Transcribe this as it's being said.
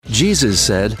Jesus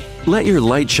said, "Let your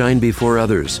light shine before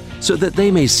others, so that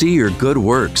they may see your good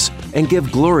works and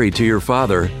give glory to your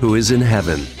Father who is in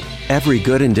heaven." Every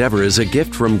good endeavor is a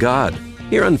gift from God.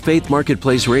 Here on Faith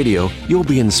Marketplace Radio, you'll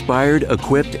be inspired,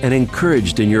 equipped, and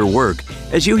encouraged in your work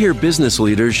as you hear business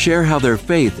leaders share how their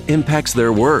faith impacts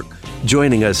their work.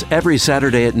 Joining us every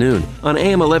Saturday at noon on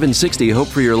AM 1160 Hope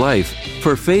for Your Life.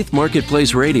 For Faith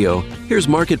Marketplace Radio, here's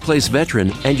Marketplace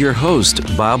veteran and your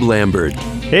host, Bob Lambert.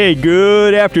 Hey,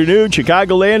 good afternoon,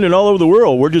 Chicagoland and all over the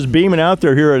world. We're just beaming out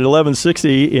there here at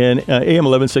 1160 in AM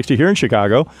 1160 here in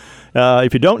Chicago.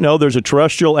 If you don't know, there's a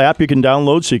terrestrial app you can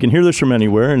download so you can hear this from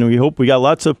anywhere. And we got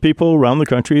lots of people around the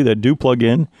country that do plug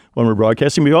in when we're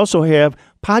broadcasting. We also have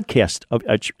podcasts of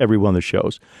every one of the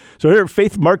shows. So here at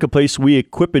Faith Marketplace, we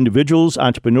equip individuals,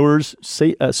 entrepreneurs,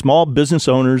 small business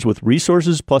owners with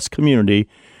resources plus community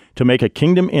to make a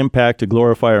kingdom impact to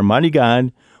glorify our mighty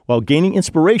God while gaining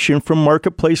inspiration from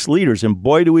marketplace leaders. And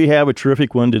boy, do we have a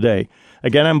terrific one today.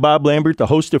 Again, I'm Bob Lambert, the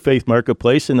host of Faith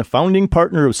Marketplace and the founding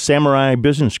partner of Samurai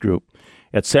Business Group.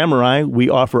 At Samurai, we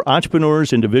offer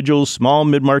entrepreneurs, individuals, small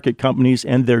mid-market companies,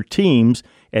 and their teams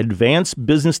advanced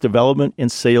business development and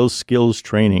sales skills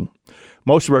training.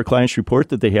 Most of our clients report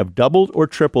that they have doubled or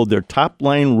tripled their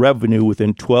top-line revenue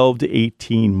within 12 to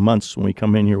 18 months when we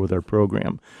come in here with our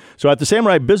program. So at the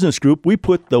Samurai Business Group, we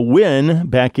put the win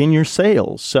back in your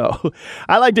sales. So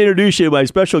I'd like to introduce you to my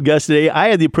special guest today. I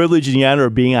had the privilege and the honor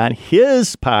of being on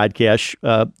his podcast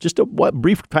just a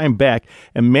brief time back,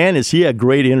 and man, is he a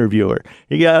great interviewer.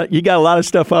 You got a lot of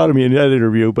stuff out of me in that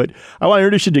interview, but I want to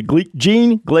introduce you to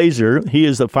Gene Glazer. He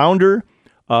is the founder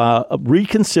of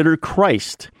Reconsider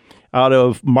Christ out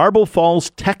of Marble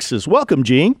Falls, Texas. Welcome,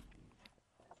 Gene.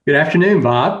 Good afternoon,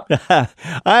 Bob. I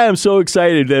am so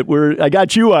excited that I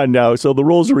got you on now, so the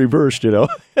roles are reversed, you know.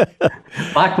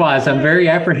 Likewise, I'm very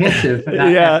apprehensive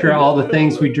after all the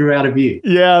things we drew out of you.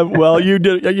 Yeah, well, you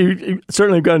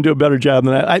certainly going to do a better job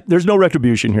than that. There's no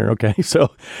retribution here, okay? So,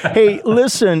 hey,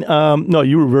 listen, no,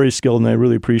 you were very skilled, and I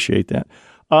really appreciate that.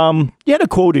 You had a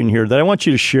quote in here that I want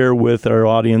you to share with our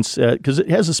audience because it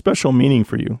has a special meaning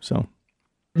for you, so.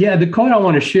 Yeah, the quote I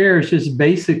want to share is just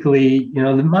basically,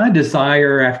 my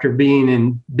desire after being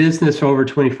in business for over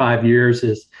 25 years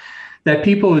is that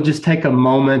people would just take a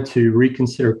moment to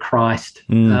reconsider Christ.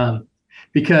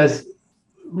 Because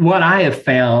what I have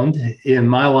found in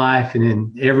my life and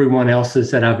in everyone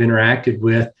else's that I've interacted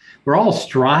with, we're all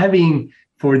striving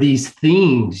for these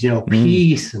things,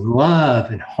 peace and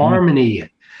love and harmony.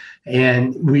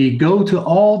 And we go to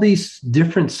all these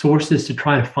different sources to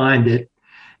try to find it.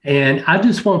 And I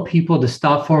just want people to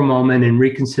stop for a moment and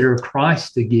reconsider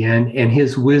Christ again and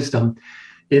his wisdom.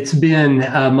 It's been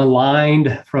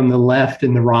maligned from the left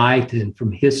and the right and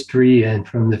from history and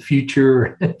from the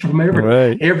future, from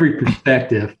every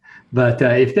perspective. But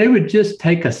if they would just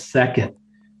take a second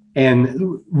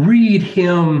and read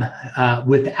him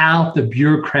without the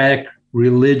bureaucratic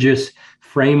religious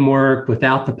framework,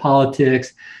 without the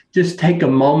politics, just take a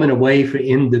moment away from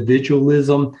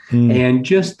individualism and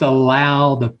just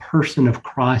allow the person of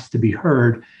Christ to be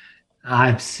heard.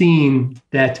 I've seen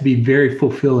that to be very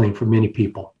fulfilling for many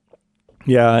people.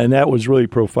 Yeah, and that was really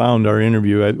profound, our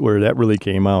interview, where that really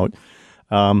came out.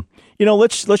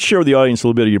 Let's share with the audience a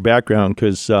little bit of your background,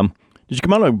 because did you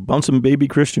come out a bouncing baby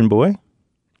Christian boy?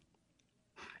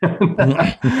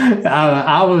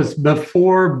 I was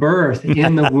before birth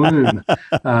in the womb.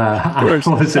 I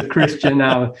was a Christian.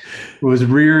 I was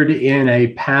reared in a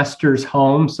pastor's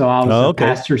home, so I was a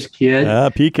pastor's kid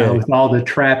PK. With all the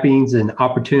trappings and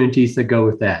opportunities that go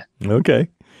with that. Okay.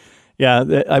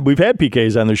 Yeah, we've had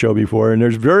PKs on the show before, and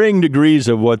there's varying degrees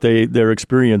of what their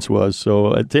experience was.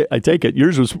 So I take it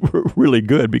yours was really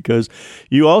good because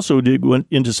you also went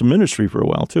into some ministry for a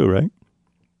while too, right?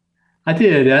 I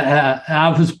did. I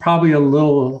was probably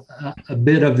a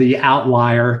bit of the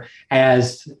outlier,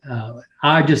 as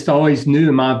I just always knew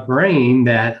in my brain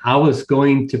that I was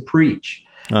going to preach.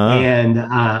 And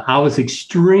I was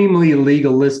extremely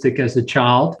legalistic as a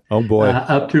child. Oh, boy.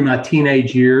 Up through my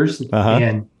teenage years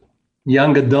and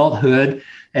young adulthood.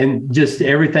 And just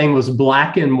everything was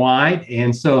black and white.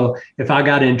 And so if I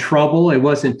got in trouble, it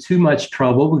wasn't too much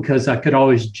trouble because I could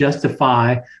always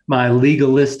justify my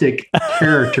legalistic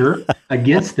character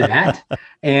against that.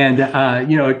 And,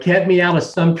 it kept me out of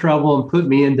some trouble and put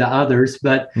me into others.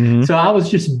 But so I was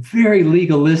just very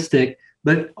legalistic,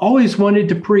 but always wanted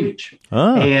to preach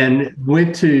and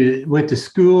went to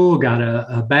school, got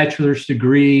a bachelor's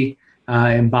degree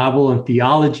in Bible and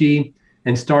theology,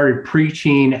 and started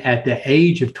preaching at the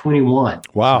age of 21.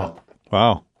 Wow.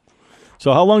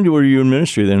 So how long were you in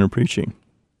ministry then, or preaching?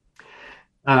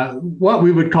 what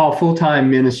we would call full-time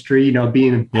ministry,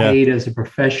 being paid as a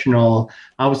professional.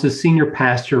 I was a senior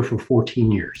pastor for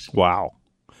 14 years. Wow.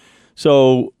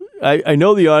 So I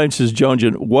know the audience is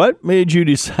jonesing. What made you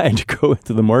decide to go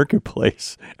into the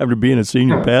marketplace after being a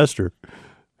senior pastor?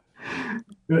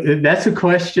 That's a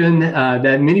question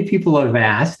that many people have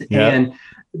asked. Yep. And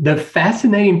the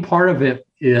fascinating part of it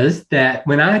is that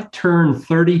when I turned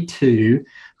 32,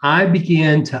 I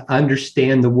began to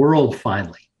understand the world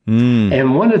finally.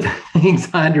 And one of the things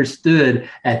I understood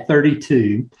at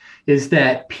 32 is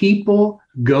that people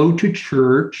go to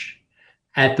church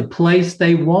at the place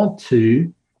they want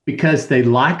to because they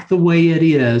like the way it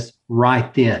is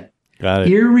right then,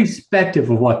 irrespective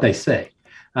of what they say.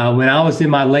 When I was in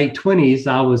my late 20s,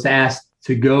 I was asked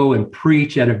to go and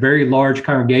preach at a very large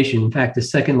congregation, in fact, the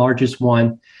second largest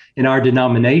one in our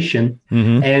denomination.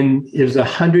 And it was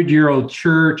 100-year-old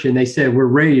church. And they said, we're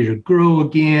ready to grow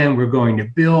again. We're going to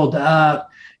build up.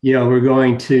 We're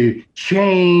going to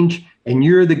change. And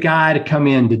you're the guy to come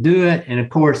in to do it. And of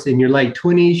course, in your late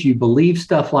 20s, you believe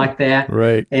stuff like that.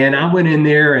 Right. And I went in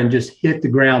there and just hit the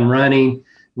ground running,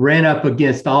 ran up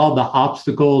against all the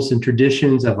obstacles and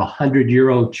traditions of a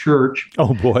 100-year-old church.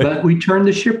 Oh, boy. But we turned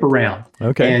the ship around.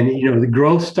 Okay. And, the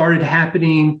growth started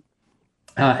happening.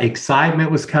 Excitement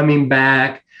was coming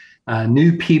back.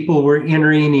 New people were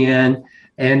entering in.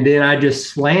 And then I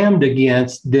just slammed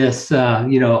against this,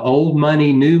 old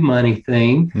money, new money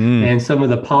thing and some of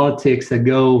the politics that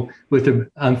go with the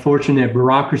unfortunate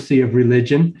bureaucracy of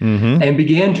religion and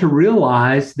began to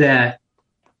realize that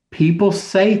people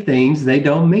say things they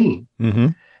don't mean.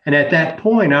 And at that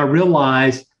point, I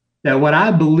realized that what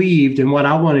I believed and what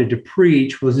I wanted to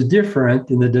preach was different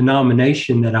than the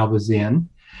denomination that I was in.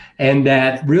 And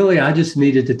that really I just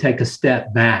needed to take a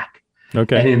step back.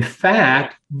 Okay. And in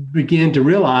fact, begin to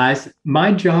realize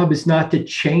my job is not to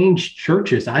change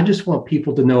churches. I just want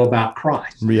people to know about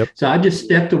Christ. Yep. So I just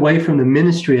stepped away from the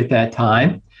ministry at that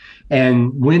time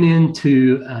and went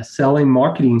into selling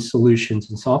marketing solutions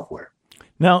and software.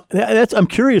 Now, I'm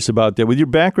curious about that. With your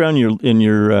background in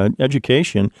your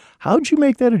education, how'd you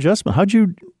make that adjustment?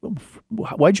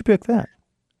 Why'd you pick that?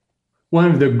 One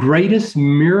of the greatest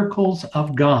miracles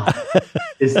of God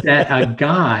is that a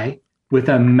guy with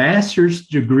a master's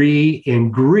degree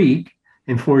in Greek,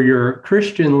 and for your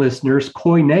Christian listeners,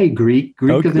 Koine Greek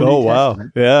of the New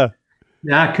Testament. Yeah.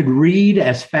 I could read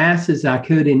as fast as I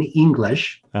could in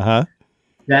English, that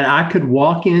I could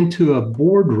walk into a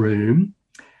boardroom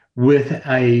with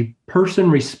a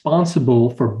person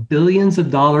responsible for billions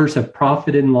of dollars of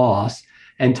profit and loss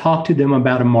and talk to them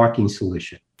about a marketing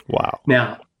solution. Wow.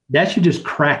 Now, that should just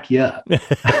crack you up.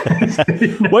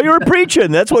 Well, you were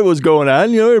preaching. That's what was going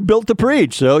on. You're built to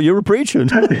preach, so you were preaching.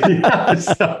 I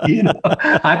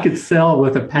could sell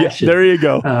with a passion. Yeah, there you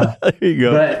go. There you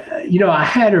go. But, I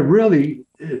had a really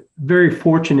very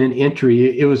fortunate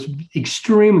entry. It was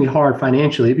extremely hard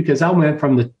financially because I went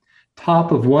from the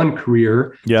top of one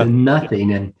career to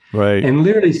nothing and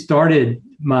literally started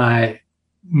my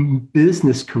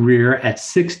business career at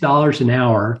 $6 an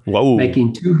hour,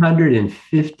 making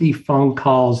 250 phone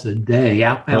calls a day,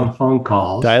 outbound phone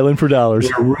calls. Dialing for dollars.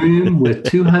 In a room with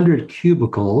 200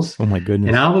 cubicles. Oh, my goodness.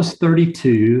 And I was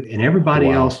 32, and everybody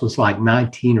else was like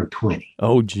 19 or 20.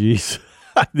 Oh, geez.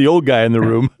 The old guy in the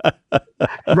room.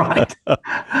 Right.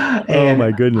 Oh,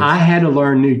 my goodness. I had to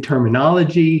learn new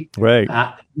terminology. Right.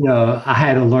 I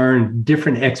had to learn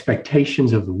different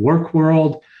expectations of the work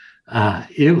world.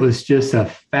 It was just a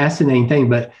fascinating thing,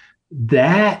 but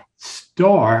that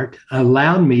start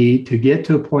allowed me to get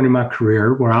to a point in my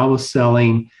career where I was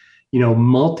selling,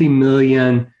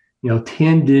 multi-million,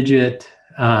 10-digit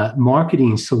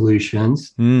marketing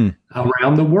solutions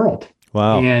around the world.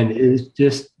 Wow. And it's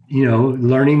just,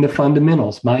 learning the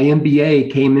fundamentals. My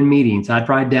MBA came in meetings. I'd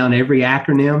write down every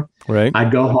acronym. Right.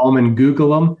 I'd go home and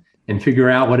Google them and figure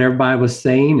out what everybody was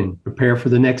saying and prepare for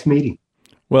the next meeting.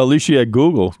 Well, at least you had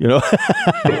Google, I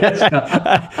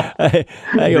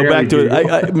go back to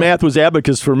it. Math was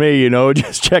abacus for me,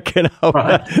 just checking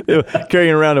out,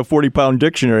 carrying around a 40-pound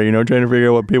dictionary, trying to figure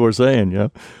out what people are saying,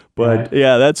 But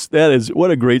that is what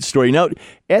a great story. Now,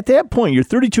 at that point, you're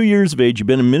 32 years of age. You've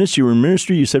been in ministry. You were in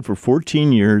ministry, you said, for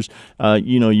 14 years.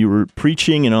 You were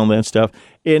preaching and all that stuff.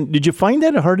 And did you find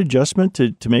that a hard adjustment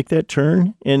to make that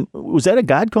turn? And was that a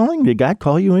God calling? Did God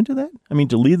call you into that? I mean,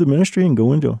 to leave the ministry and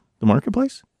go into the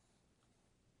marketplace?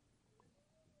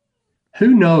 Who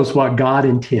knows what God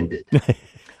intended?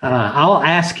 I'll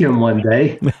ask him one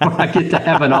day when I get to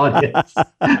have an audience.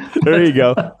 There you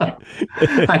go.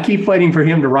 I keep waiting for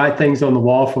him to write things on the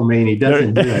wall for me, and he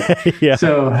doesn't do it. Yeah.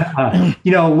 So,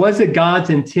 was it God's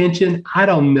intention? I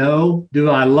don't know. Do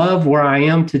I love where I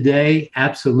am today?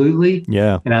 Absolutely.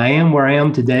 Yeah. And I am where I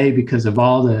am today because of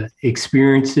all the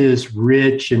experiences,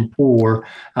 rich and poor,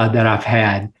 that I've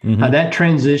had. That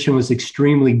transition was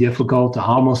extremely difficult. I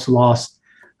almost lost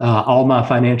all my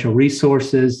financial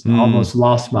resources, almost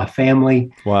lost my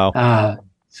family. Wow.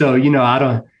 So,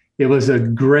 it was a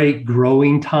great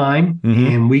growing time,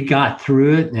 and we got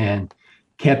through it and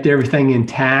kept everything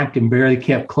intact and barely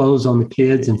kept clothes on the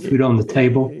kids and food on the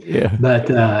table. Yeah.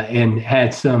 But, and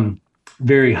had some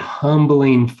very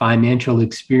humbling financial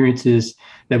experiences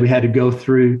that we had to go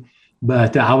through.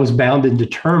 But I was bound and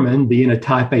determined, being a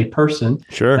type A person,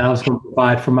 Sure. that I was going to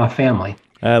provide for my family.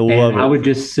 I love it. I would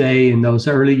just say in those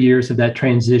early years of that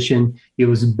transition, it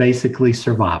was basically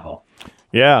survival.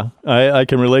 Yeah, I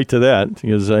can relate to that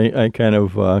because I kind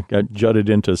of got jutted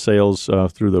into sales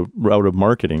through the route of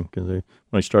marketing because when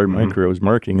I started my career, it was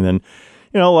marketing. And then,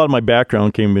 a lot of my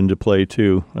background came into play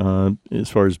too as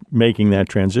far as making that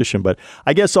transition. But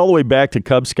I guess all the way back to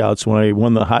Cub Scouts when I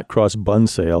won the Hot Cross Bun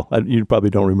Sale. You probably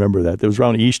don't remember that. It was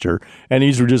around Easter, and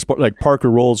these were just like Parker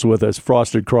Rolls with a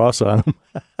frosted cross on them.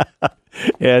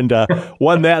 And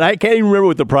won that. I can't even remember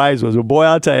what the prize was, but boy,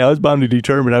 I'll tell you, I was bound to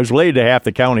determine. I was related to half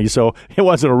the county, so it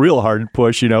wasn't a real hard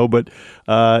push, but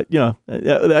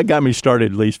that got me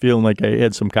started, at least feeling like I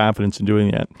had some confidence in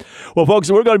doing that. Well,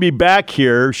 folks, we're going to be back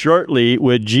here shortly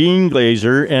with Gene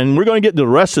Glazer, and we're going to get into the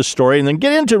rest of the story and then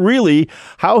get into really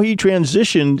how he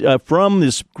transitioned from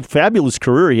this fabulous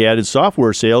career he had in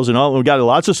software sales and all. We've got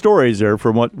lots of stories there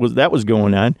from what was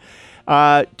going on.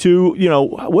 To,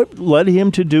 what led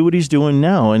him to do what he's doing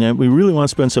now. And we really want to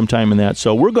spend some time in that.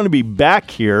 So we're going to be back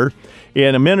here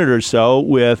in a minute or so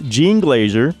with Gene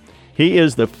Glazer. He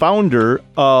is the founder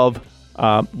of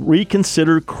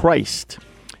Reconsider Christ.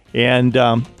 And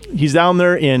he's down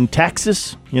there in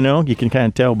Texas. You can kind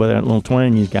of tell by that little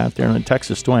twang he's got there, the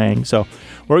Texas twang. So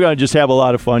we're going to just have a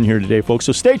lot of fun here today, folks.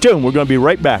 So stay tuned. We're going to be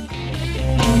right back.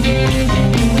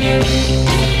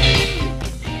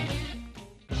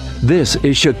 This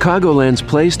is Chicagoland's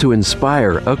place to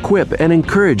inspire, equip, and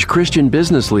encourage Christian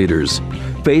business leaders.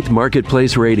 Faith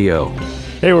Marketplace Radio.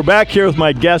 Hey, we're back here with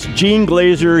my guest, Gene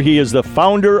Glazer. He is the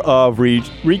founder of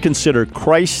Reconsider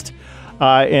Christ.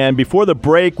 And before the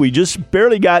break, we just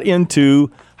barely got into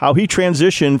how he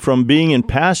transitioned from being in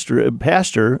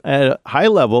pastor at a high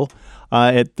level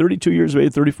at 32 years of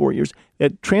age, 34 years,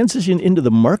 it transitioned into the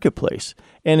marketplace.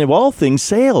 And of all things,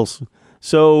 sales.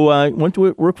 So I went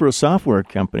to work for a software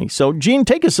company. So, Gene,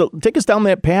 take us down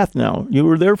that path now. You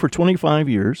were there for 25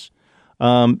 years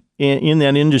in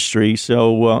that industry.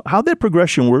 So how'd that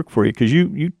progression work for you? Because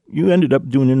you ended up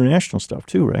doing international stuff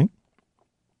too, right?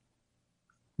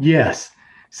 Yes.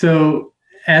 So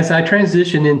as I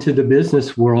transitioned into the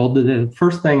business world, the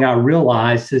first thing I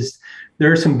realized is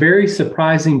there are some very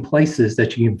surprising places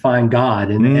that you can find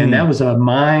God. And that was a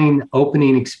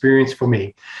mind-opening experience for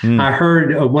me. I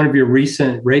heard one of your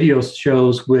recent radio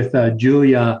shows with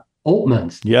Julia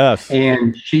Oltmans. Yes.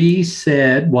 And she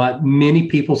said what many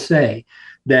people say,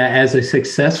 that as a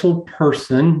successful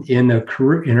person in her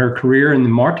career in the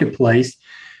marketplace,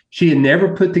 she had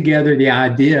never put together the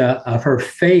idea of her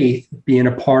faith being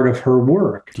a part of her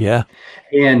work. Yeah.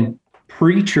 And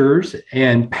preachers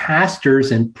and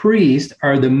pastors and priests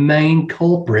are the main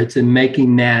culprits in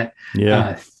making that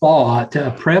thought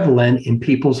prevalent in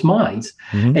people's minds.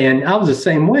 And I was the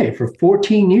same way. For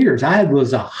 14 years, I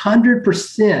was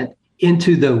 100%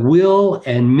 into the will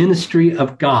and ministry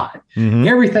of God.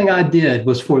 Everything I did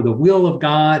was for the will of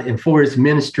God and for his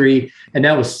ministry, and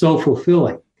that was so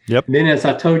fulfilling. Yep. And then, as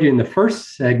I told you in the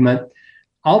first segment,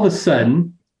 all of a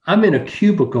sudden, I'm in a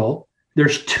cubicle.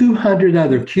 There's 200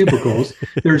 other cubicles.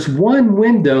 There's one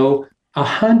window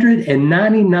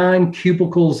 199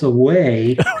 cubicles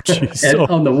away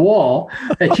on the wall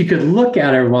that you could look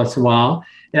at every once in a while.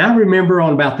 And I remember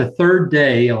on about the third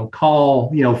day on call,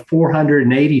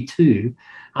 482,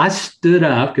 I stood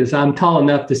up because I'm tall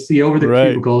enough to see over the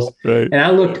cubicles. Right. And I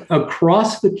looked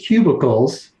across the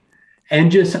cubicles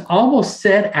and just almost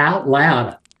said out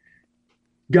loud,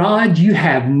 God, you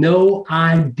have no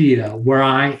idea where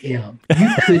I am. You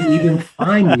couldn't even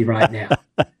find me right now.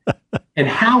 And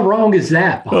how wrong is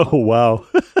that, Bob? Oh, wow.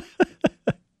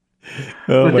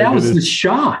 But that was the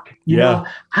shock. You know,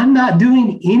 I'm not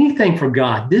doing anything for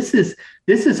God. This is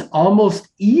almost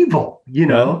evil,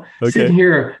 sitting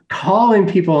here calling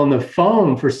people on the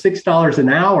phone for $6 an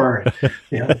hour.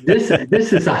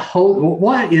 This is a whole,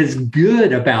 what is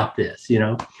good about this,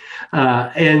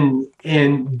 and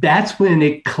that's when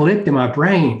it clicked in my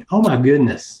brain. Oh my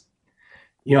goodness.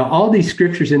 all these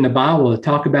scriptures in the Bible that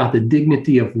talk about the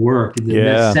dignity of work, the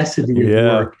necessity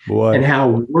of work, and how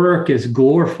work is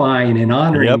glorifying and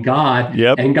honoring God.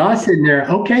 And God's sitting there,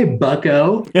 okay,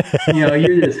 bucko,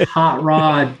 you're this hot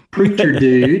rod preacher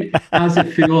dude. How's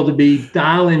it feel to be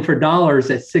dialing for dollars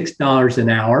at $6 an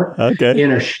hour? Okay.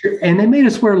 And they made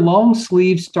us wear long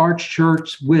sleeve starch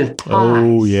shirts with ties.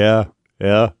 Oh, yeah.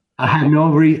 I have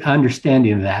no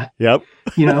understanding of that. Yep.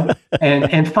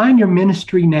 And find your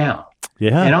ministry now.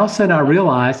 Yeah. And all of a sudden I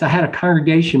realized I had a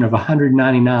congregation of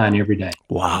 199 every day.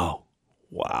 Wow.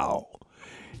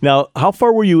 Now, how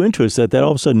far were you into it that all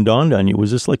of a sudden dawned on you?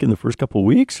 Was this like in the first couple of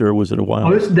weeks, or was it a while?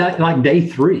 Oh, it was like day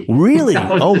 3. Really?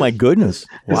 Oh, my goodness.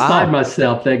 Wow. Beside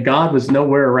myself that God was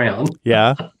nowhere around.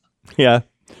 Yeah.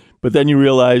 But then you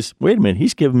realize, wait a minute,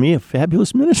 he's giving me a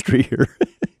fabulous ministry here.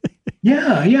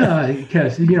 Yeah,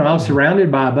 because, I was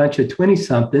surrounded by a bunch of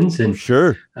 20-somethings and,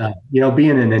 sure,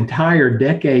 being an entire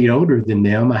decade older than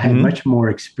them, I had much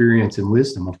more experience and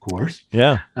wisdom, of course.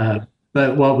 Yeah.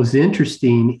 But what was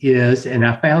interesting is, and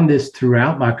I found this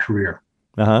throughout my career,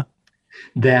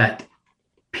 that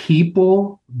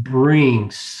people bring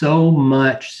so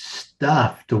much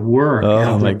stuff to work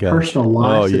out of their personal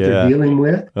lives that they're dealing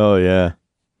with. Oh, yeah.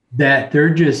 That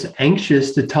they're just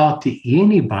anxious to talk to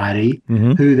anybody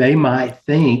who they might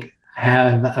think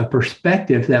have a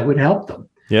perspective that would help them.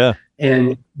 Yeah.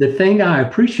 And the thing I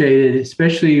appreciated,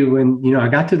 especially when, I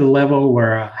got to the level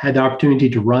where I had the opportunity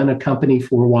to run a company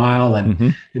for a while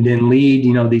and then lead,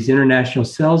 these international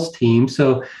sales teams.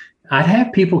 So I'd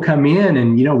have people come in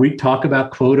and, we'd talk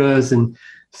about quotas and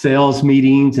sales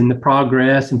meetings and the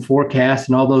progress and forecasts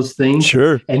and all those things.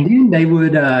 Sure. And then they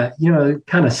would,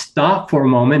 kind of stop for a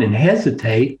moment and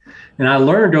hesitate. And I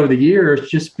learned over the years,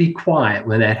 just be quiet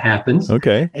when that happens.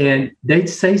 Okay. And they'd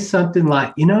say something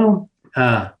like,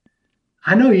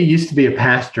 I know you used to be a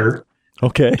pastor.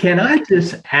 Okay. Can I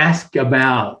just ask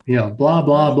about, blah, blah,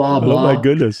 blah, blah. Oh, my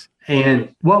goodness.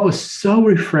 And what was so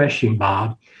refreshing,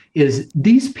 Bob, is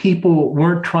these people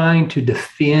weren't trying to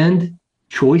defend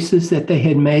choices that they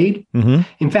had made.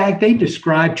 In fact, they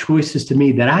described choices to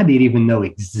me that I didn't even know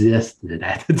existed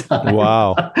at the time.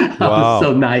 Wow. I was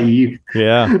so naive.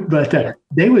 Yeah. But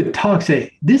they would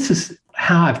say, this is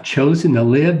how I've chosen to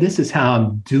live. This is how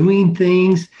I'm doing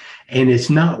things. And it's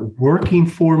not working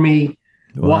for me.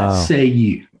 Wow. What say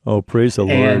you? Oh, praise the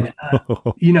Lord. And,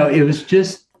 it was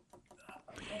just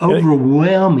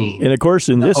overwhelming. And of course,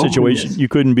 in this situation, you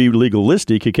couldn't be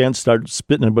legalistic. You can't start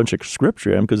spitting a bunch of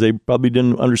scripture at them because they probably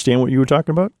didn't understand what you were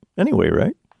talking about anyway,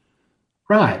 right?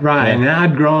 Right. Yeah. And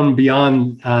I'd grown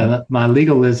beyond my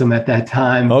legalism at that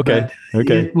time. Okay.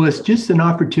 It was just an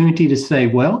opportunity to say,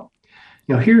 well,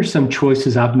 here are some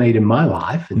choices I've made in my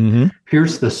life, and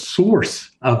here's the source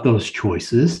of those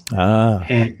choices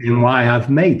and why I've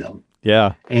made them.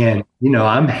 Yeah. And,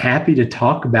 I'm happy to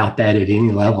talk about that at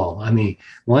any level. I mean,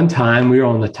 one time we were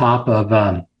on the top of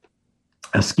a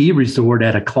ski resort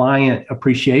at a client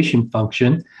appreciation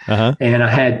function, and I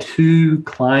had 2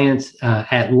 clients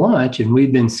at lunch, and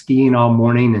we'd been skiing all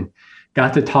morning and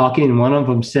got to talking. And one of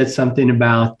them said something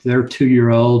about their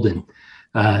 2-year-old, and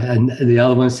the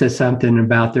other one said something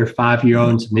about their 5-year-old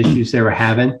and some issues they were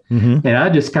having. And I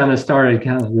just started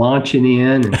launching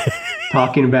in and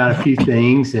talking about a few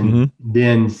things, and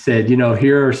then said,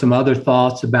 here are some other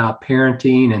thoughts about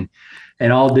parenting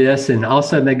and all this. And all of a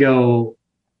sudden they go,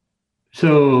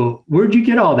 so where'd you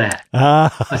get all that?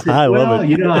 I said, I love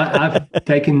it. I've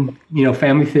taken,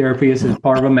 family therapy as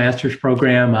part of a master's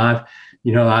program. I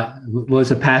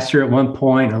was a pastor at one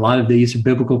point. A lot of these are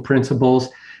biblical principles.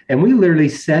 And we literally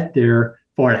sat there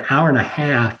for an hour and a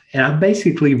half, and I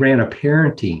basically ran a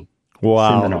parenting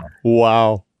seminar.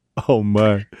 Wow. Oh,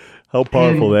 my. How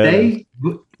powerful that is.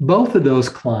 Both of those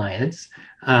clients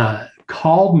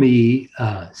called me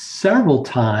several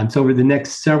times over the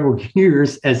next several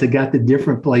years as they got to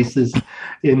different places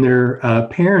in their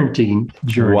parenting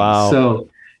journey. Wow. So,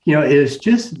 it's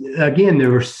just, again,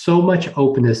 there was so much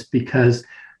openness because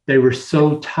they were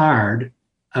so tired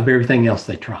of everything else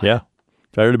they tried. Yeah.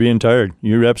 Tired of being tired.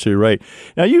 You're absolutely right.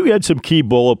 Now, you had some key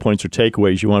bullet points or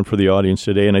takeaways you want for the audience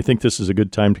today, and I think this is a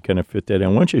good time to kind of fit that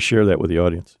in. Why don't you share that with the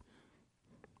audience?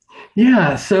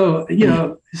 Yeah. So,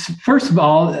 first of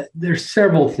all, there's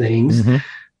several things.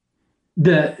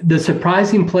 The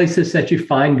surprising places that you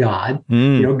find God,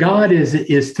 God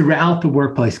is throughout the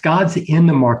workplace. God's in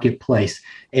the marketplace.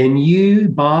 And you,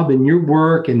 Bob, and your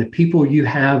work and the people you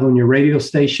have on your radio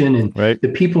station and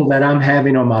the people that I'm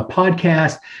having on my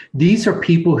podcast, these are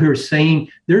people who are saying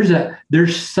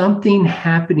there's something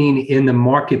happening in the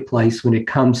marketplace when it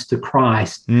comes to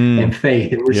Christ and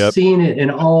faith. And we're seeing it in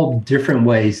all different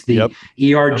ways. The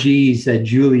ERGs that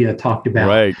Julia talked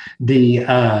about,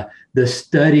 the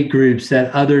study groups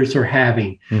that others are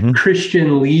having,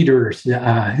 Christian leaders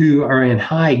who are in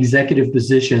high executive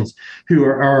positions, who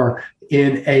are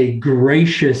in a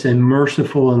gracious and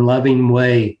merciful and loving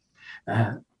way,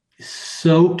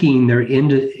 soaking their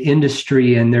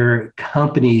industry and their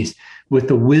companies with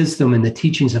the wisdom and the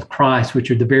teachings of Christ,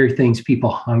 which are the very things people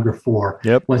hunger for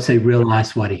once they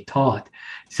realize what he taught.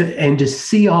 So, and to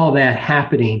see all that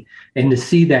happening and to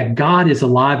see that God is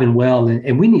alive and well,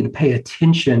 and we need to pay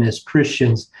attention as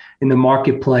Christians in the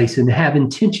marketplace and have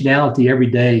intentionality every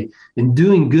day in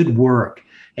doing good work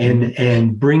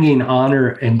and bringing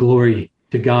honor and glory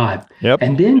to God.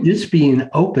 And then just being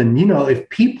open. If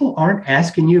people aren't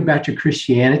asking you about your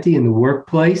Christianity in the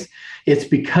workplace, it's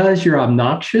because you're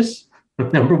obnoxious,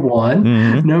 number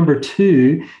one. Number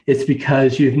two, it's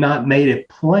because you've not made it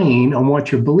plain on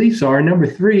what your beliefs are. And number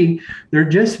three, they're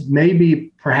just maybe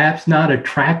perhaps not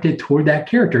attracted toward that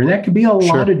character. And that could be a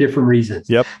lot of different reasons.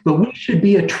 But we should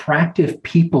be attractive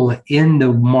people in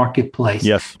the marketplace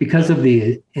because of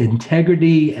the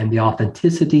integrity and the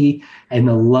authenticity and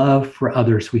the love for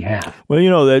others we have.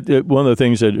 Well, that one of the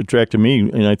things that attracted me,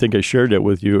 and I think I shared that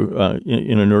with you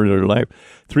in an earlier life,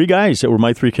 3 guys that were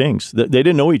my 3 kings. They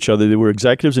didn't know each other. They were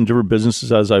executives in different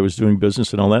businesses as I was doing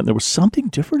business and all that. And there was something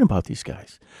different about these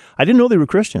guys. I didn't know they were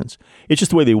Christians. It's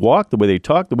just the way they walked, the way they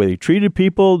talked, the way they treated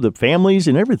people, the families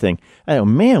and everything. I go,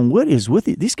 man, what is with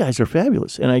you? These guys are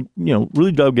fabulous. And I,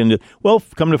 really dug into,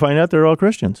 come to find out they're all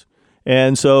Christians.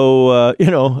 And so,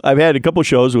 I've had a couple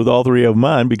shows with all 3 of them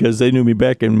on because they knew me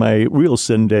back in my real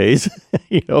sin days,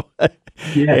 what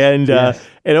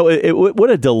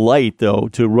a delight, though,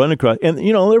 to run across. And,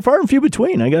 they're far and few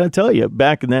between. I got to tell you,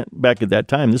 back at that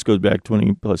time, this goes back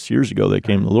 20 plus years ago, they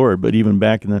came to the Lord, but even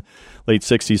back in the late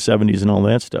 60s, 70s and all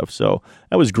that stuff. So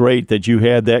that was great that you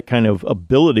had that kind of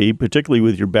ability, particularly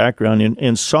with your background,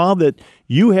 and saw that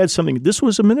you had something. This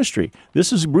was a ministry.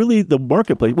 This is really the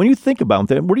marketplace. When you think about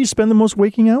that, where do you spend the most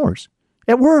waking hours?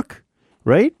 At work,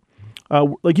 right?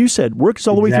 Like you said, work is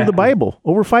all the way through the Bible.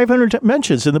 Over 500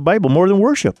 mentions in the Bible, more than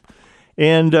worship.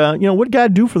 And, what did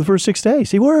God do for the first 6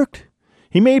 days? He worked.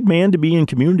 He made man to be in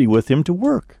community with him to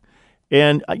work.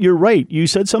 And you're right. You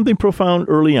said something profound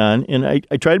early on, and I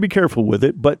try to be careful with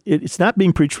it, but it's not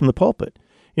being preached from the pulpit.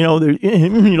 You're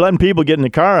letting people get in the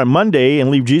car on Monday and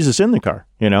leave Jesus in the car,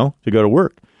 to go to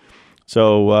work.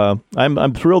 So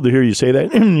I'm thrilled to hear you say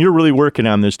that. You're really working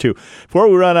on this, too. Before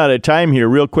we run out of time here,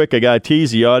 real quick, I got to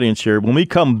tease the audience here. When we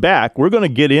come back, we're going to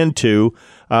get into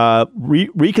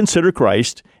Reconsider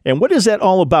Christ. And what is that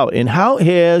all about? And how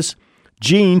has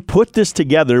Gene put this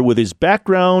together with his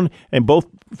background and both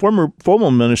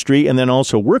formal ministry and then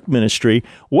also work ministry?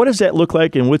 What does that look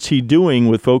like, and what's he doing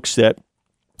with folks that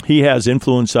he has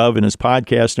influence of in his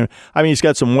podcast? I mean, he's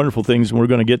got some wonderful things, and we're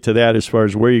going to get to that as far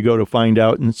as where you go to find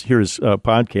out and hear his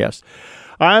podcast.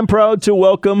 I'm proud to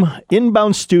welcome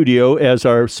Inbound Studio as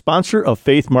our sponsor of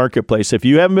Faith Marketplace. If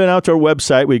you haven't been out to our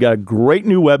website, we got a great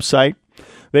new website.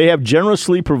 They have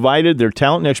generously provided their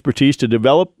talent and expertise to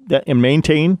develop and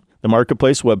maintain the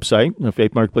Marketplace website, the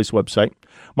Faith Marketplace website.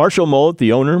 Marshall Mullet,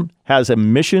 the owner, has a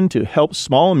mission to help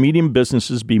small and medium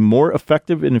businesses be more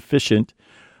effective and efficient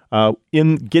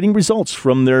in getting results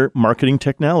from their marketing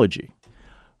technology.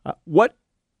 What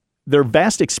their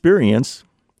vast experience,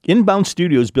 Inbound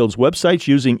Studios builds websites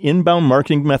using inbound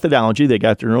marketing methodology. They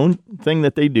got their own thing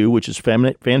that they do, which is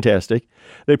fantastic.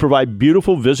 They provide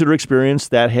beautiful visitor experience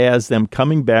that has them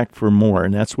coming back for more,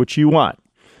 and that's what you want.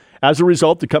 As a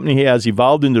result, the company has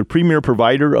evolved into the premier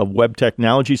provider of web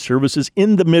technology services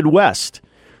in the Midwest.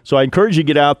 So I encourage you to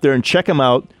get out there and check them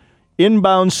out,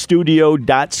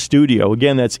 inboundstudio.studio.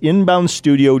 Again, that's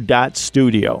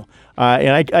inboundstudio.studio.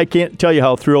 And I can't tell you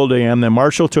how thrilled I am that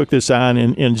Marshall took this on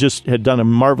and just had done a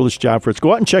marvelous job for us.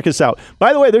 Go out and check us out.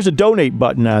 By the way, there's a donate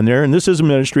button on there, and this is a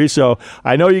ministry, so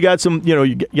I know you got some,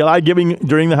 you got a lot of giving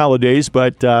during the holidays,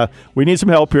 but we need some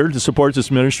help here to support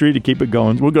this ministry to keep it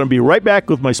going. We're going to be right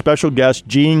back with my special guest,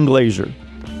 Gene Glazer.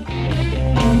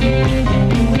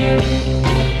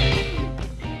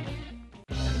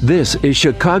 This is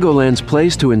Chicagoland's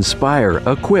place to inspire,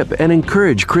 equip, and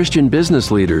encourage Christian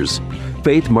business leaders.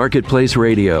 Faith Marketplace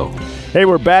Radio. Hey,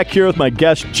 we're back here with my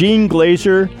guest, Gene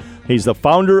Glazer, He's the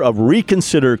founder of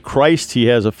Reconsider Christ. He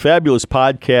has a fabulous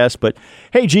podcast. But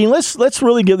hey, Gene, let's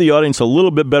really give the audience a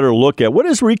little bit better look at what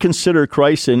is Reconsider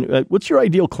Christ, and what's your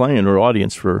ideal client or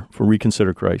audience for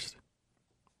Reconsider Christ?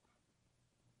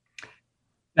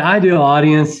 The ideal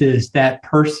audience is that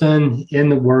person in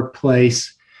the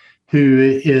workplace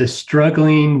who is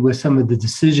struggling with some of the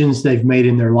decisions they've made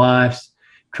in their lives,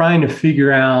 trying to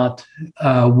figure out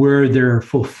where their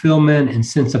fulfillment and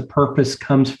sense of purpose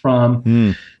comes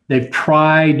from. They've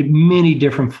tried many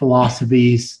different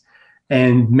philosophies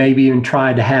and maybe even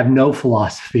tried to have no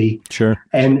philosophy. Sure.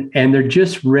 And they're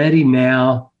just ready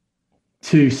now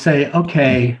to say,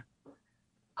 okay,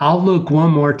 I'll look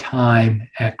one more time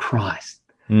at Christ.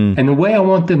 And the way I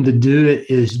want them to do it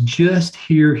is just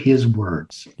hear his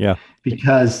words. Yeah.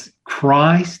 Because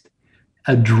Christ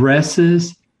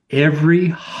addresses every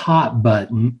hot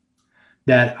button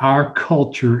that our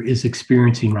culture is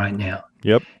experiencing right now.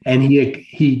 Yep. And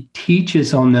he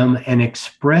teaches on them and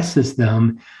expresses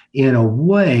them in a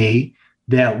way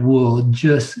that will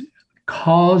just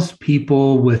cause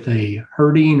people with a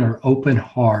hurting or open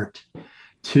heart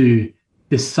to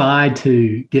decide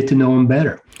to get to know him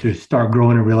better, to start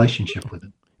growing a relationship with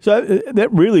him. So that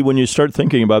really, when you start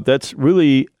thinking about, that's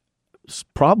really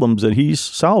problems that he's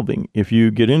solving. If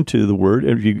you get into the Word,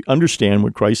 if you understand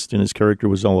what Christ and his character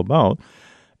was all about,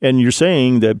 and you're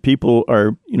saying that people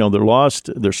are, they're lost,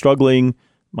 they're struggling,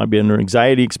 might be under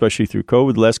anxiety, especially through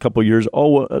COVID the last couple of years,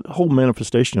 a whole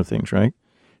manifestation of things, right?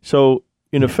 So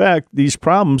in effect, these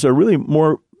problems are really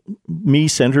more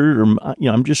me-centered, or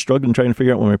I'm just struggling trying to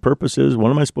figure out what my purpose is. What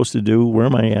am I supposed to do? Where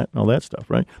am I at? And all that stuff,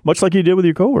 right? Much like you did with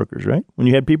your coworkers, right? When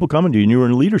you had people coming to you and you were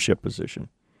in a leadership position.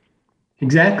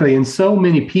 Exactly. And so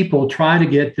many people try to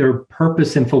get their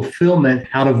purpose and fulfillment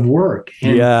out of work.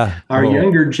 And our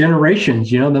younger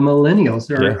generations, the millennials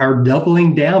are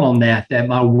doubling down on that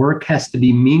my work has to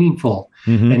be meaningful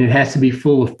and it has to be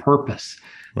full of purpose.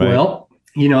 Right. Well,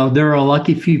 there are a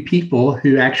lucky few people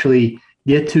who actually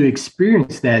get to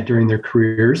experience that during their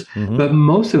careers. But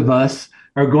most of us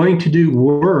are going to do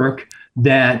work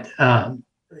that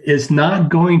is not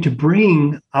going to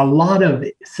bring a lot of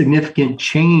significant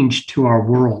change to our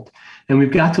world. And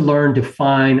we've got to learn to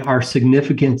find our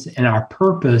significance and our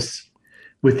purpose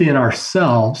within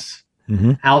ourselves,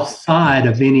 outside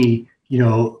of any,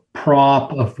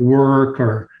 prop of work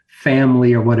or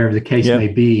family or whatever the case may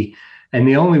be. And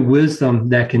the only wisdom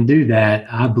that can do that,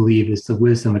 I believe, is the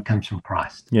wisdom that comes from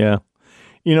Christ. Yeah.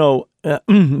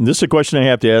 This is a question I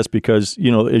have to ask because,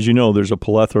 as you know, there's a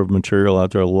plethora of material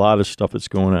out there, a lot of stuff that's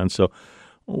going on. So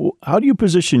how do you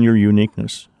position your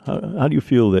uniqueness? How do you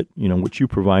feel that, what you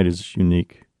provide is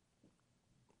unique?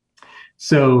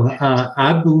 So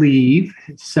I believe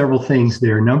several things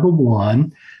there. Number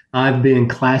one, I've been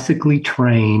classically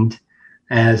trained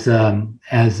as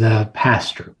a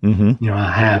pastor.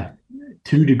 I have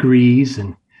 2 degrees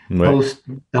and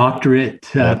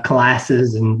postdoctorate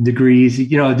classes and degrees.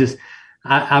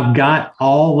 I've got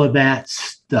all of that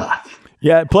stuff.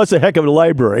 Yeah, plus a heck of a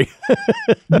library.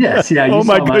 Yes, yeah. Oh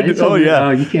my goodness! Oh yeah.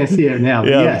 Oh, you can't see it now.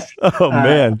 Yeah. Yes. Oh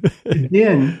man.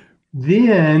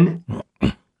 Then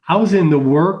I was in the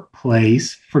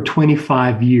workplace for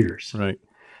 25 years. Right.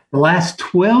 The last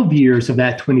 12 years of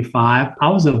that 25, I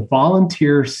was a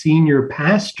volunteer senior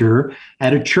pastor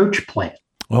at a church plant.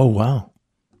 Oh, wow.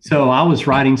 So I was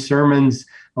writing sermons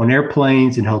on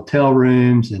airplanes and hotel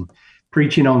rooms and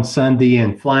preaching on Sunday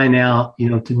and flying out,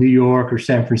 to New York or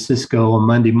San Francisco on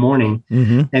Monday morning.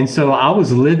 And so I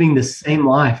was living the same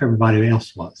life everybody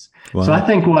else was. Wow. So I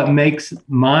think what makes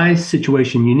my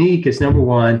situation unique is, number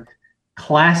one,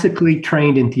 classically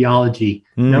trained in theology.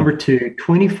 Number two,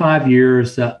 25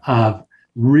 years of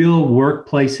real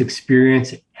workplace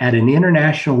experience at an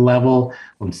international level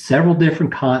on several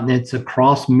different continents,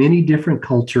 across many different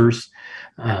cultures,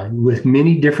 with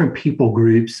many different people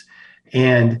groups.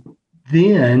 And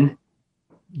then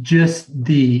just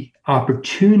the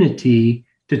opportunity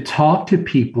to talk to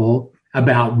people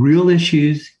about real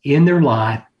issues in their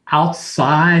life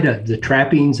outside of the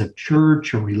trappings of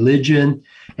church or religion,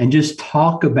 and just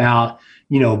talk about,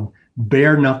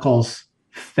 bare knuckles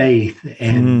faith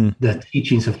and the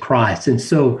teachings of Christ. And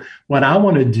so what I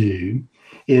want to do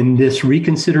in this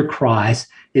Reconsider Christ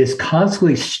is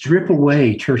constantly strip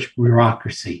away church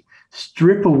bureaucracy,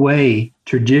 strip away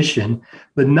tradition,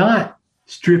 but not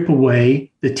strip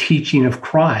away the teaching of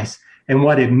Christ and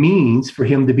what it means for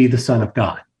him to be the Son of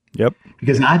God. Yep.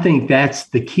 Because I think that's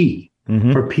the key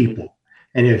for people.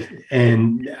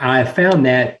 And I have found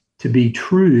that to be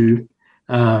true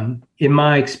in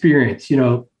my experience.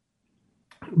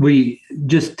 We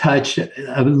just touched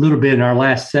a little bit in our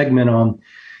last segment on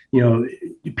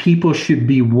people should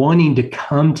be wanting to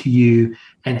come to you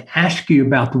and ask you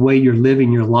about the way you're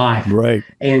living your life. Right.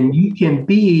 And you can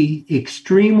be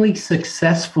extremely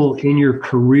successful in your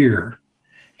career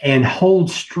and hold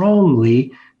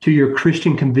strongly to your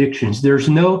Christian convictions. There's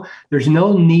no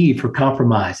need for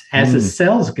compromise. As a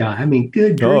sales guy, I mean,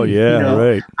 good grief, oh yeah,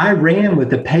 right. I ran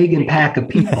with a pagan pack of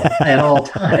people at all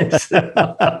times.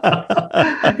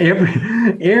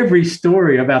 every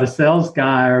story about a sales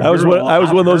guy or I was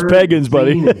one of those pagans,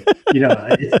 buddy.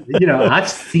 I've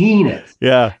seen it.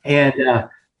 Yeah. And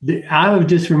I would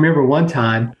just remember one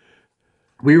time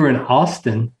we were in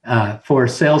Austin for a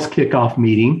sales kickoff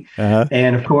meeting. Uh-huh.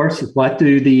 And of course, what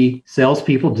do the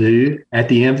salespeople do at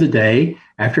the end of the day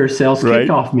after a sales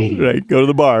kickoff meeting? Right. Go to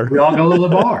the bar. We all go to the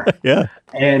bar. Yeah.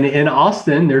 And in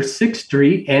Austin, there's 6th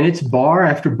Street and it's bar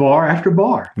after bar after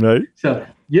bar. Right. So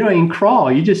you don't even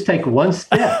crawl. You just take one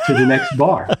step to the next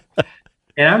bar.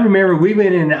 And I remember we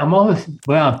went in,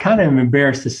 I'm kind of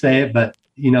embarrassed to say it, but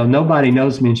nobody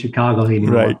knows me in Chicago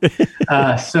anymore.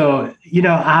 Right. So,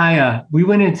 we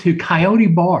went into Coyote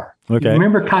Bar. Okay. You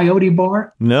remember Coyote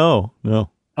Bar? No.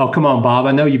 Oh, come on, Bob.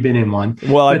 I know you've been in one.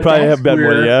 Well, I probably have been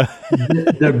one, yeah.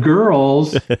 the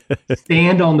girls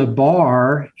stand on the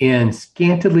bar in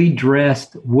scantily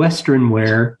dressed Western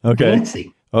wear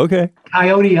dancing. Okay.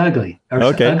 Coyote Ugly. Or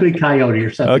Ugly Coyote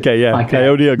or something. Okay, yeah. Like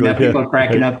Coyote that. Ugly. Now people are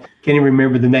cracking up. Can't even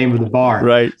remember the name of the bar.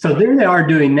 Right. So there they are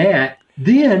doing that.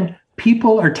 Then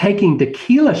people are taking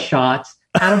tequila shots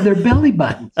out of their belly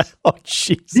buttons. Oh,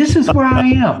 jeez. This is where I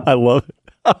am. I love it.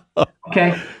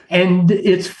 Okay. And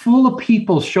it's full of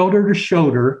people shoulder to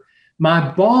shoulder. My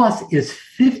boss is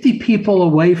 50 people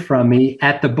away from me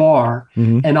at the bar.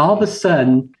 Mm-hmm. And all of a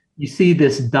sudden, you see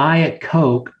this Diet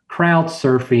Coke crowd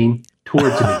surfing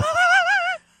towards me.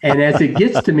 And as it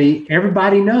gets to me,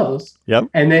 everybody knows. Yep.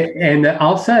 And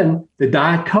all of a sudden, the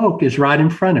Diet Coke is right in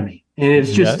front of me. And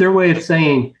it's just their way of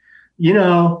saying, we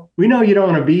know you don't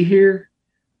want to be here,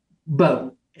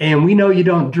 and we know you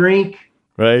don't drink.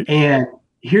 Right. And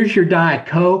here's your Diet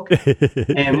Coke,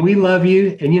 and we love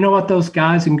you. And you know what those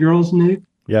guys and girls knew?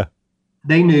 Yeah.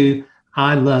 They knew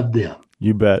I loved them.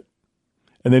 You bet.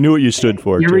 And they knew what you stood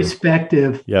for,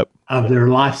 irrespective of their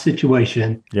life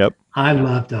situation. Yep. I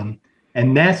loved them.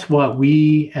 And that's what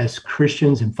we as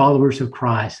Christians and followers of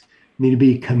Christ need to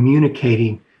be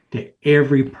communicating to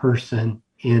every person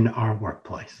in our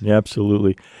workplace. Yeah,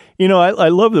 absolutely. I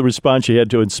love the response you had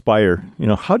to inspire.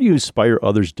 How do you inspire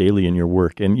others daily in your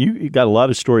work? And you got a lot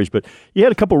of stories, but you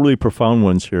had a couple really profound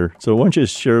ones here. So why don't you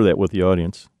share that with the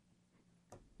audience?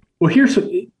 Well, here's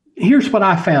what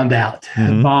I found out,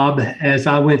 Bob, as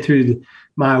I went through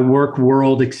my work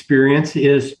world experience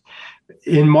is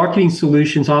in marketing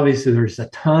solutions, obviously there's a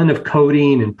ton of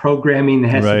coding and programming that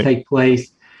has to take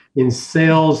place. In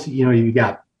sales, you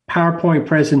got PowerPoint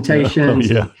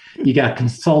presentations, you got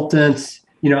consultants.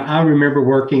 I remember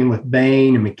working with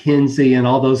Bain and McKinsey and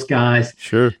all those guys.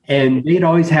 Sure. And they'd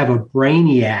always have a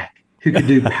brainiac who could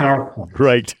do PowerPoint.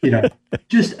 Right.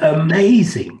 Just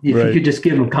amazing if you could just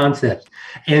give them concepts.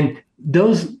 And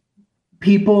those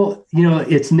people,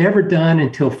 it's never done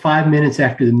until 5 minutes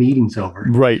after the meeting's over.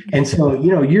 Right. And so,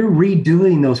 you're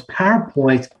redoing those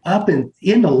PowerPoints up in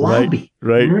the lobby.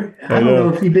 Right. I don't know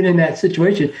if you've been in that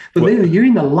situation, but literally you're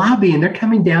in the lobby and they're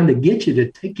coming down to get you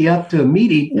to take you up to a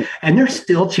meeting and they're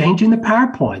still changing the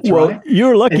PowerPoints. Well, right?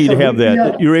 You're lucky to have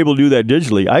that. You're able to do that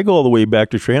digitally. I go all the way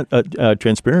back to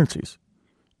transparencies.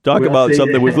 Talk about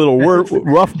something with a little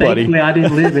rough, buddy. Thankfully, I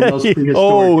didn't live in those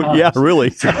prehistoric times. Yeah, really.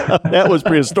 That was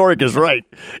prehistoric is right.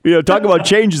 Talk about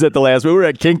changes at the last. We were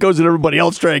at Kinko's and everybody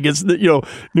else trying to get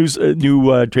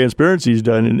new transparencies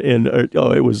done, and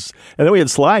it was. And then we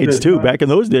had slides too. Back in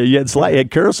those days, you had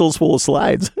carousels full of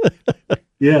slides.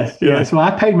 Yes. So I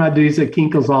paid my dues at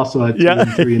Kinko's also at 2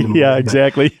 and 3 in the morning. Yeah,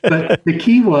 exactly. But the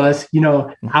key was,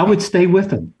 I would stay with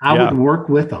them. I would work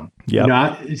with them.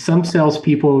 Yep. Some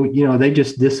salespeople, they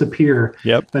just disappear.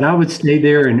 Yep. But I would stay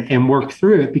there and work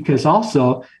through it because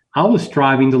also I was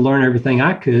striving to learn everything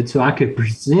I could so I could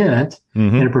present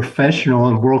in a professional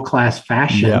and world-class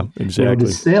fashion. Yeah, exactly.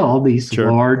 To sell these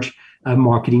large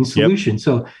marketing solutions.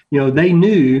 So, they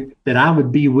knew that I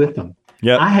would be with them.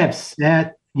 Yep. I have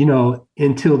sat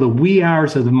until the wee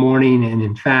hours of the morning. And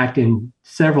in fact, in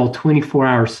several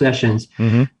 24-hour sessions,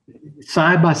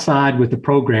 side by side with the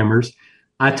programmers,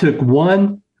 I took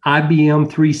one IBM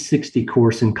 360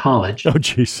 course in college. Oh,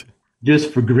 geez.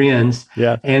 Just for grins.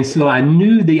 Yeah. And so I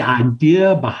knew the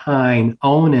idea behind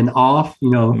on and off,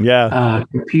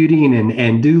 computing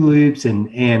and do loops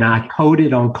and I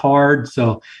coded on cards.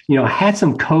 So, I had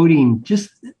some coding just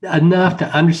enough to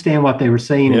understand what they were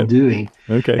saying and doing.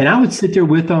 Okay. And I would sit there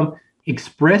with them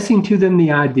expressing to them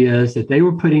the ideas that they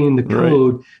were putting in the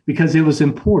code because it was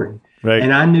important. Right.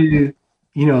 And I knew,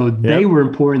 they were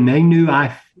important. They knew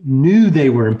I knew they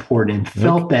were important and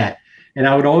felt that. And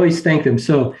I would always thank them.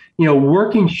 So,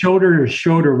 working shoulder to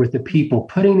shoulder with the people,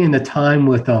 putting in the time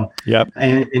with them,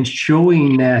 and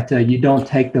showing that you don't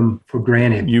take them for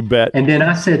granted. You bet. And then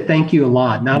I said thank you a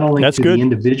lot, not only to the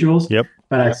individuals,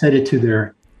 but I said it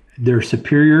to their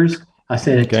superiors. I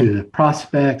said it to the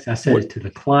prospects. I said it to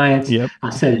the clients. I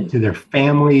said it to their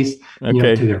families,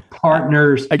 to their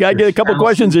partners. I got to get a couple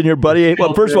questions in here, buddy.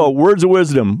 Well, first of all, words of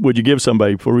wisdom would you give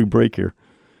somebody before we break here?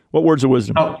 What words of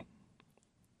wisdom?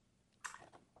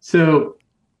 So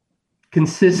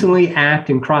consistently act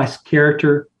in Christ's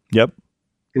character. Yep.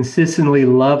 Consistently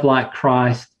love like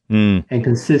Christ. And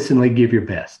consistently give your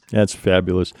best. That's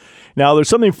fabulous. Now, there's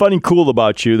something funny, cool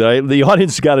about you that the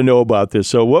audience got to know about this.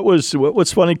 So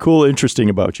what's funny, cool, interesting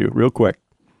about you, real quick?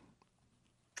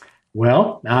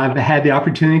 Well, I've had the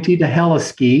opportunity to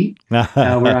heli-ski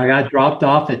where I got dropped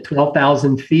off at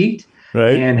 12,000 feet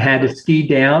and had to ski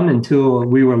down until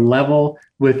we were level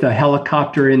with a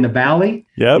helicopter in the valley.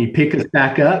 He'd pick us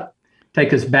back up,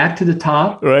 take us back to the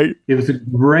top. Right. It was a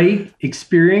great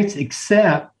experience,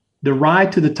 except the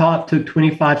ride to the top took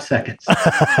 25 seconds.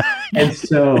 And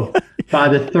so by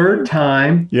the third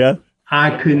time,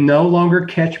 I could no longer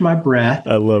catch my breath.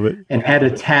 I love it. And had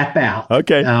to tap out.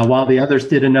 Okay. While the others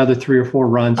did another 3 or 4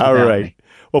 runs. All right. Me.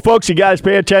 Well, folks, you guys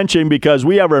pay attention because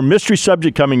we have our mystery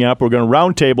subject coming up. We're going to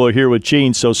roundtable here with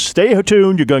Gene. So stay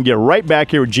tuned. You're going to get right back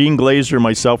here with Gene Glazer and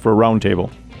myself for a roundtable.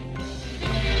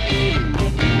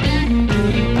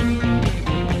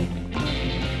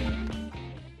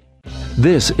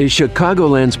 This is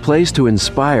Chicagoland's place to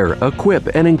inspire,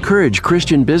 equip, and encourage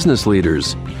Christian business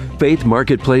leaders. Faith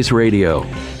Marketplace Radio.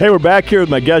 Hey, we're back here with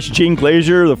my guest, Gene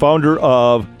Glazer, the founder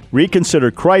of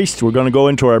Reconsider Christ. We're going to go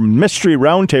into our mystery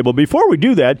roundtable. Before we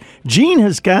do that, Gene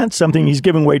has got something he's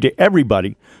giving away to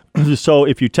everybody. So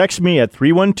if you text me at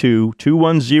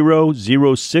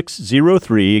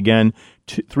 312-210-0603, again,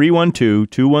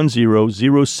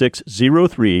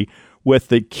 312-210-0603, with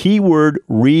the keyword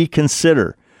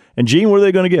reconsider. And Gene, what are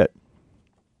they going to get?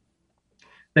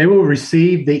 They will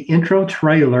receive the intro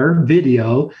trailer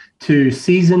video to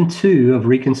season 2 of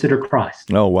Reconsider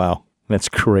Christ. Oh, wow. That's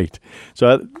great.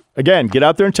 So again, get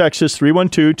out there in Texas,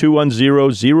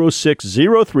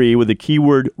 312-210-0603 with the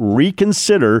keyword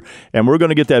reconsider, and we're going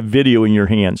to get that video in your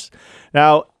hands.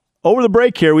 Now, over the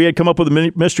break here, we had come up with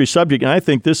a mystery subject, and I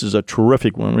think this is a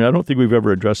terrific one. I don't think we've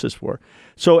ever addressed this before.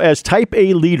 So as type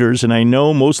A leaders, and I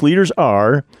know most leaders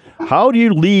are, how do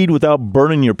you lead without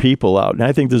burning your people out? And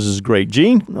I think this is great.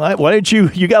 Gene, why don't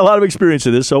you got a lot of experience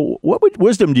in this, so what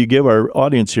wisdom do you give our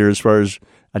audience here as far as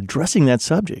addressing that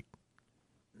subject?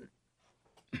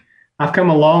 I've come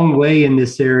a long way in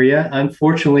this area.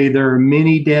 Unfortunately, there are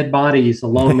many dead bodies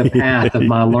along the path of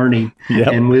my learning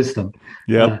and wisdom.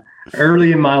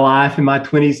 Early in my life, in my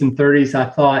 20s and 30s, I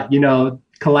thought,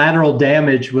 collateral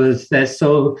damage was that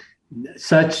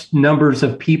such numbers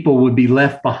of people would be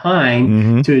left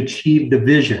behind to achieve the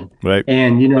vision. Right.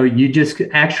 And, you just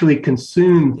actually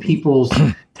consume people's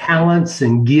talents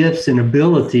and gifts and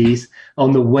abilities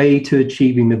on the way to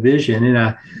achieving the vision. And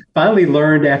I finally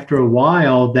learned after a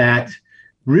while that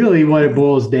really what it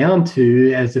boils down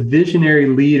to as a visionary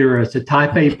leader, as a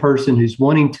type A person who's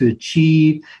wanting to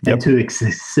achieve and to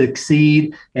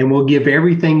succeed and will give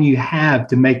everything you have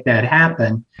to make that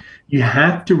happen, you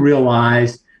have to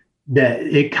realize that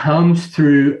it comes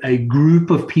through a group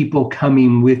of people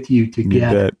coming with you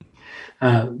together.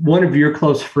 One of your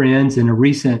close friends and a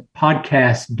recent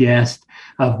podcast guest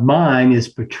of mine is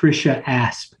Patricia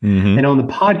Asp. And on the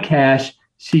podcast,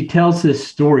 she tells this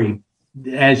story.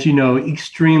 As you know,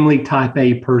 extremely type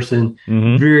A person,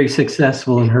 very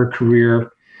successful in her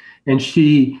career. And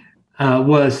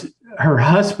her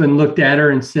husband looked at her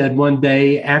and said one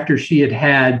day after she had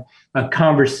had a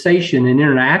conversation, an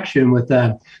interaction with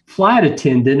a flight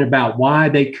attendant about why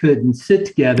they couldn't sit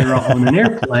together on an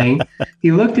airplane,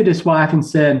 he looked at his wife and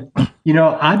said,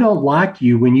 I don't like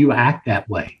you when you act that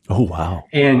way. Oh, wow.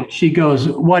 And she goes,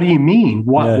 what do you mean?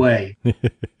 What way?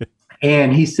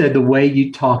 And he said, the way you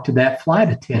talk to that flight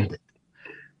attendant.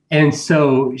 And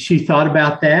so she thought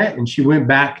about that and she went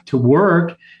back to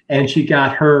work and she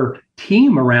got her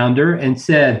team around her and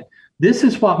said, this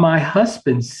is what my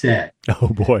husband said. Oh,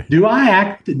 boy. Do I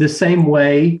act the same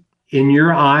way in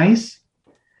your eyes?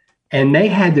 And they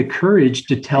had the courage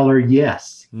to tell her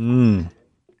yes. And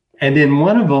then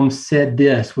one of them said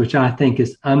this, which I think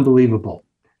is unbelievable.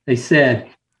 They said,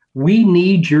 we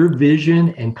need your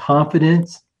vision and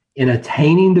confidence in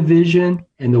attaining the vision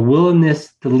and the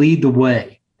willingness to lead the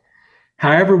way.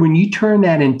 However, when you turn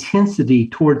that intensity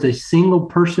towards a single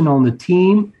person on the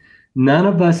team, none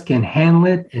of us can handle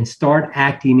it and start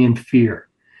acting in fear.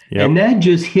 Yep. And that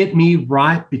just hit me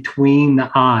right between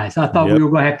the eyes. I thought we were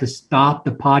going to have to stop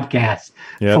the podcast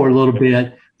for a little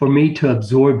bit for me to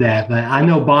absorb that. But I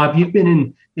know, Bob, you've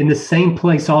been in the same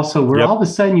place also, where all of a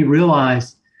sudden you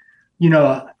realize,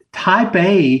 type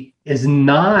A is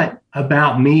not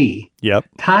about me. Yep.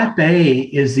 Type A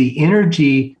is the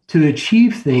energy to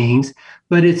achieve things,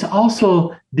 but it's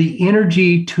also the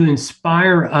energy to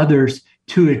inspire others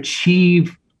to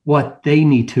achieve what they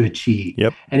need to achieve.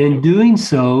 Yep. And in doing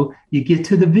so, you get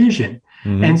to the vision.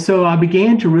 Mm-hmm. And so I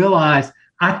began to realize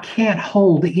I can't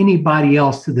hold anybody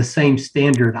else to the same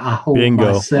standard I hold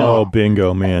myself. Oh,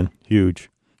 bingo, man. Huge.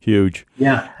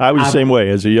 Yeah. I was the same way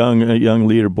as a young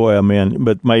leader, boy, oh man.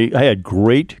 But I had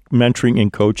great mentoring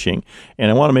and coaching,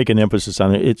 and I want to make an emphasis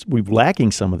on it. We're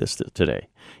lacking some of this today.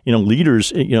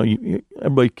 Leaders,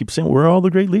 everybody keeps saying, we're all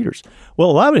the great leaders. Well,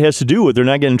 a lot of it has to do with they're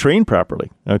not getting trained properly,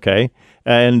 okay?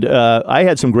 And I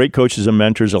had some great coaches and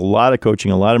mentors, a lot of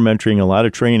coaching, a lot of mentoring, a lot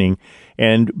of training.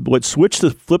 And what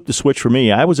flipped the switch for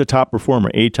me, I was a top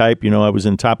performer, A-type, I was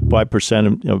in top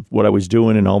 5% of what I was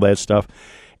doing and all that stuff.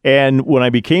 And when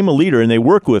I became a leader, and they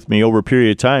worked with me over a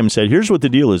period of time, said, here's what the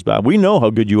deal is, Bob. We know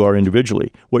how good you are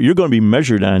individually. What you're going to be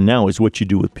measured on now is what you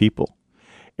do with people.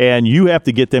 And you have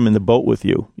to get them in the boat with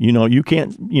you. You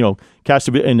can't, cast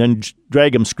a bit and then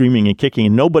drag them screaming and kicking.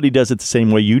 And nobody does it the same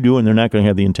way you do, and they're not going to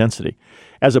have the intensity.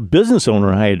 As a business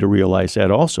owner, I had to realize that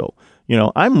also.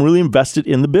 I'm really invested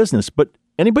in the business, but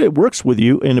anybody that works with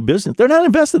you in a business, they're not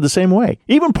invested the same way.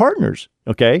 Even partners,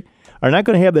 okay, are not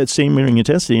going to have that same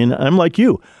intensity. And I'm like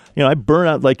you. I burn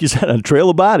out, like you said, on a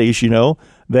trail of bodies,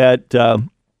 that...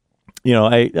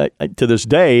 I to this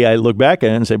day, I look back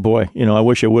at it and say, boy, I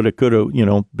wish I would have, could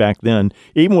have, back then,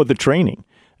 even with the training.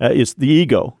 It's the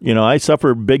ego. I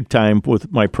suffer big time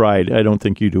with my pride. I don't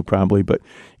think you do probably, but,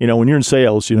 when you're in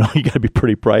sales, you got to be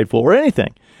pretty prideful or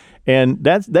anything. And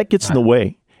that gets in the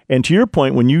way. And to your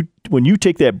point, when you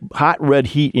take that hot red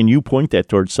heat and you point that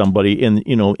towards somebody and,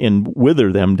 and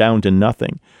wither them down to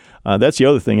nothing, that's the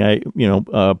other thing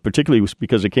particularly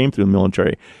because it came through the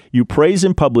military. You praise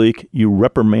in public, you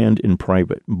reprimand in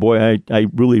private. Boy, I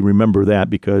really remember that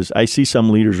because I see some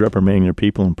leaders reprimanding their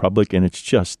people in public, and it's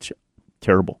just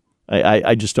terrible.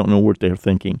 I just don't know what they're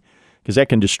thinking, because that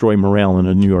can destroy morale in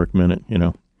a New York minute,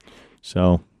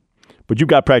 So, but you've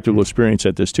got practical experience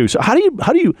at this too. So how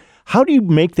do you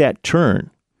make that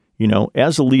turn,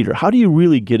 as a leader? How do you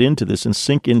really get into this and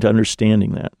sink into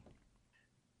understanding that?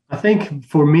 I think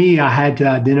for me, I had to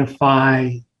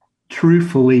identify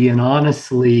truthfully and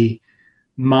honestly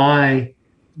my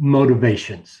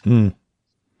motivations. My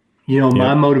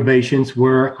motivations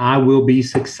were I will be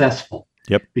successful.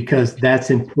 Yep. Because that's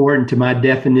important to my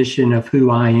definition of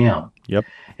who I am. Yep.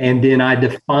 And then I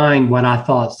defined what I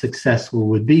thought successful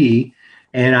would be,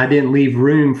 and I didn't leave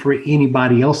room for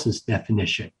anybody else's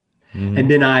definition. Mm-hmm. And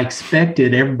then I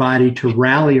expected everybody to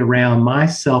rally around my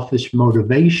selfish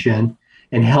motivation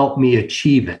and help me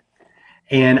achieve it.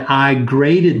 And I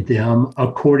graded them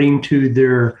according to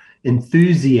their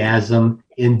enthusiasm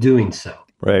in doing so.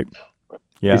 Right.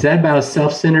 Yeah. Is that about as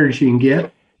self-centered as you can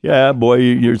get? Yeah, boy,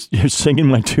 you're singing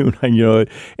my tune,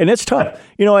 and it's tough.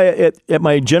 At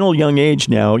my gentle young age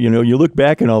now, you look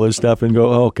back and all this stuff and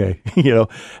go, oh, okay,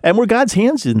 and we're God's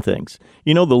hands in things.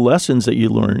 The lessons that you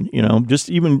learn, just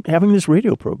even having this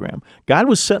radio program. God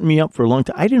was setting me up for a long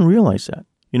time. I didn't realize that.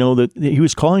 That he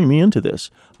was calling me into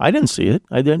this. I didn't see it.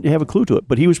 I didn't have a clue to it.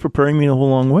 But he was preparing me the whole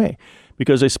long way,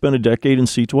 because I spent a decade in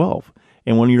C12.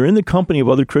 And when you're in the company of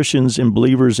other Christians and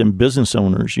believers and business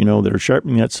owners, that are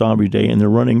sharpening that saw every day, and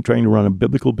they're trying to run a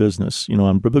biblical business,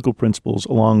 on biblical principles,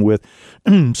 along with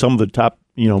some of the top,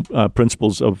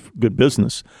 principles of good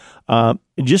business,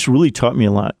 it just really taught me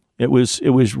a lot. It was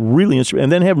really interesting.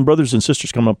 And then having brothers and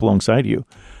sisters come up alongside you,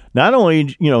 not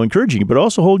only, encouraging you, but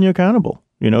also holding you accountable.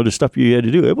 The stuff you had to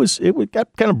do. It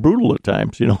got kind of brutal at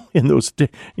times, in those,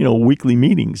 weekly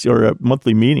meetings or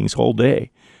monthly meetings, whole day.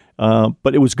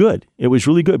 But it was good. It was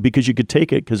really good because you could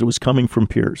take it because it was coming from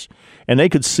peers, and they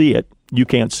could see it. You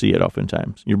can't see it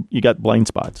oftentimes. You got blind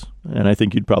spots, and I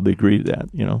think you'd probably agree to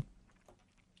that.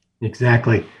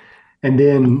 Exactly. And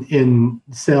then in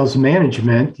sales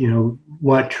management,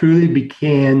 what truly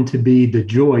began to be the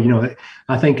joy,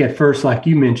 I think at first, like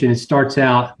you mentioned, it starts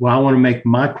out, well, I want to make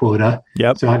my quota.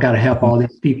 Yep. So I got to help all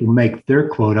these people make their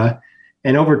quota.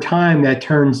 And over time, that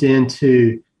turns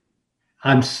into,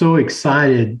 I'm so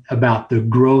excited about the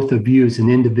growth of you as an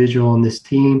individual on this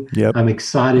team. Yep. I'm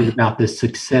excited about the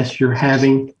success you're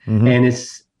having. Mm-hmm. And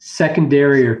it's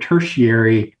secondary or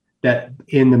tertiary that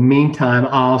in the meantime,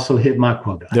 I also hit my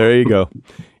quota. There you go.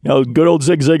 Good old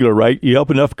Zig Ziglar, right? You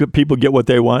help enough people get what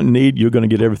they want and need, you're going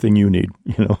to get everything you need,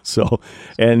 So,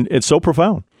 and it's so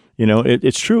profound.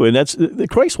 It's true. And that's the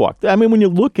Christ walk. I mean, when you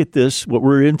look at this, what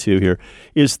we're into here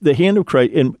is the hand of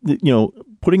Christ and,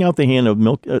 putting out the hand of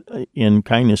milk and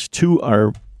kindness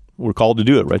to we're called to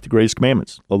do it, right? The greatest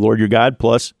commandments, the Lord your God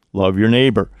plus love your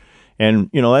neighbor. And,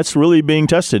 that's really being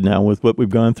tested now with what we've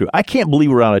gone through. I can't believe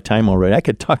we're out of time already. I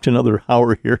could talk to another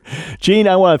hour here. Gene,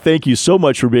 I want to thank you so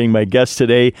much for being my guest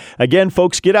today. Again,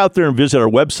 folks, get out there and visit our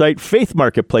website,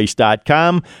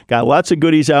 faithmarketplace.com. Got lots of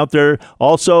goodies out there.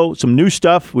 Also, some new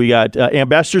stuff. We got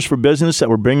Ambassadors for Business that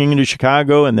we're bringing into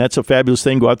Chicago, and that's a fabulous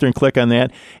thing. Go out there and click on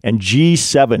that. And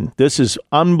G7. This is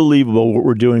unbelievable what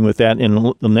we're doing with that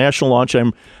in the national launch.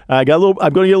 I'm going to get a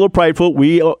little prideful.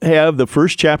 We have the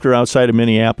first chapter outside of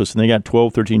Minneapolis, and they got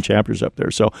 12, 13 chapters up there.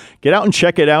 So get out and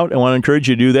check it out. I want to encourage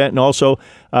you to do that. And also,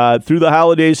 through the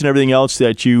holidays and everything else,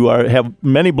 that you have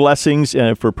many blessings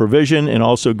for provision and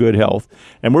also good health.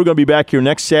 And we're going to be back here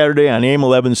next Saturday on AM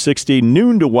 1160,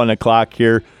 noon to 1 o'clock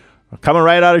here, coming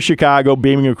right out of Chicago,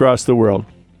 beaming across the world.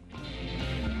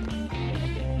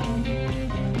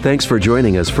 Thanks for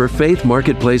joining us for Faith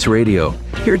Marketplace Radio,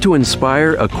 here to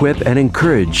inspire, equip, and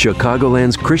encourage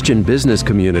Chicagoland's Christian business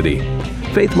community.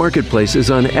 Faith Marketplace is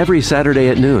on every Saturday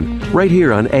at noon, right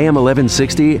here on AM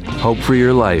 1160, Hope for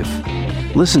Your Life.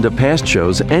 Listen to past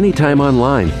shows anytime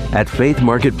online at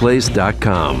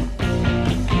faithmarketplace.com.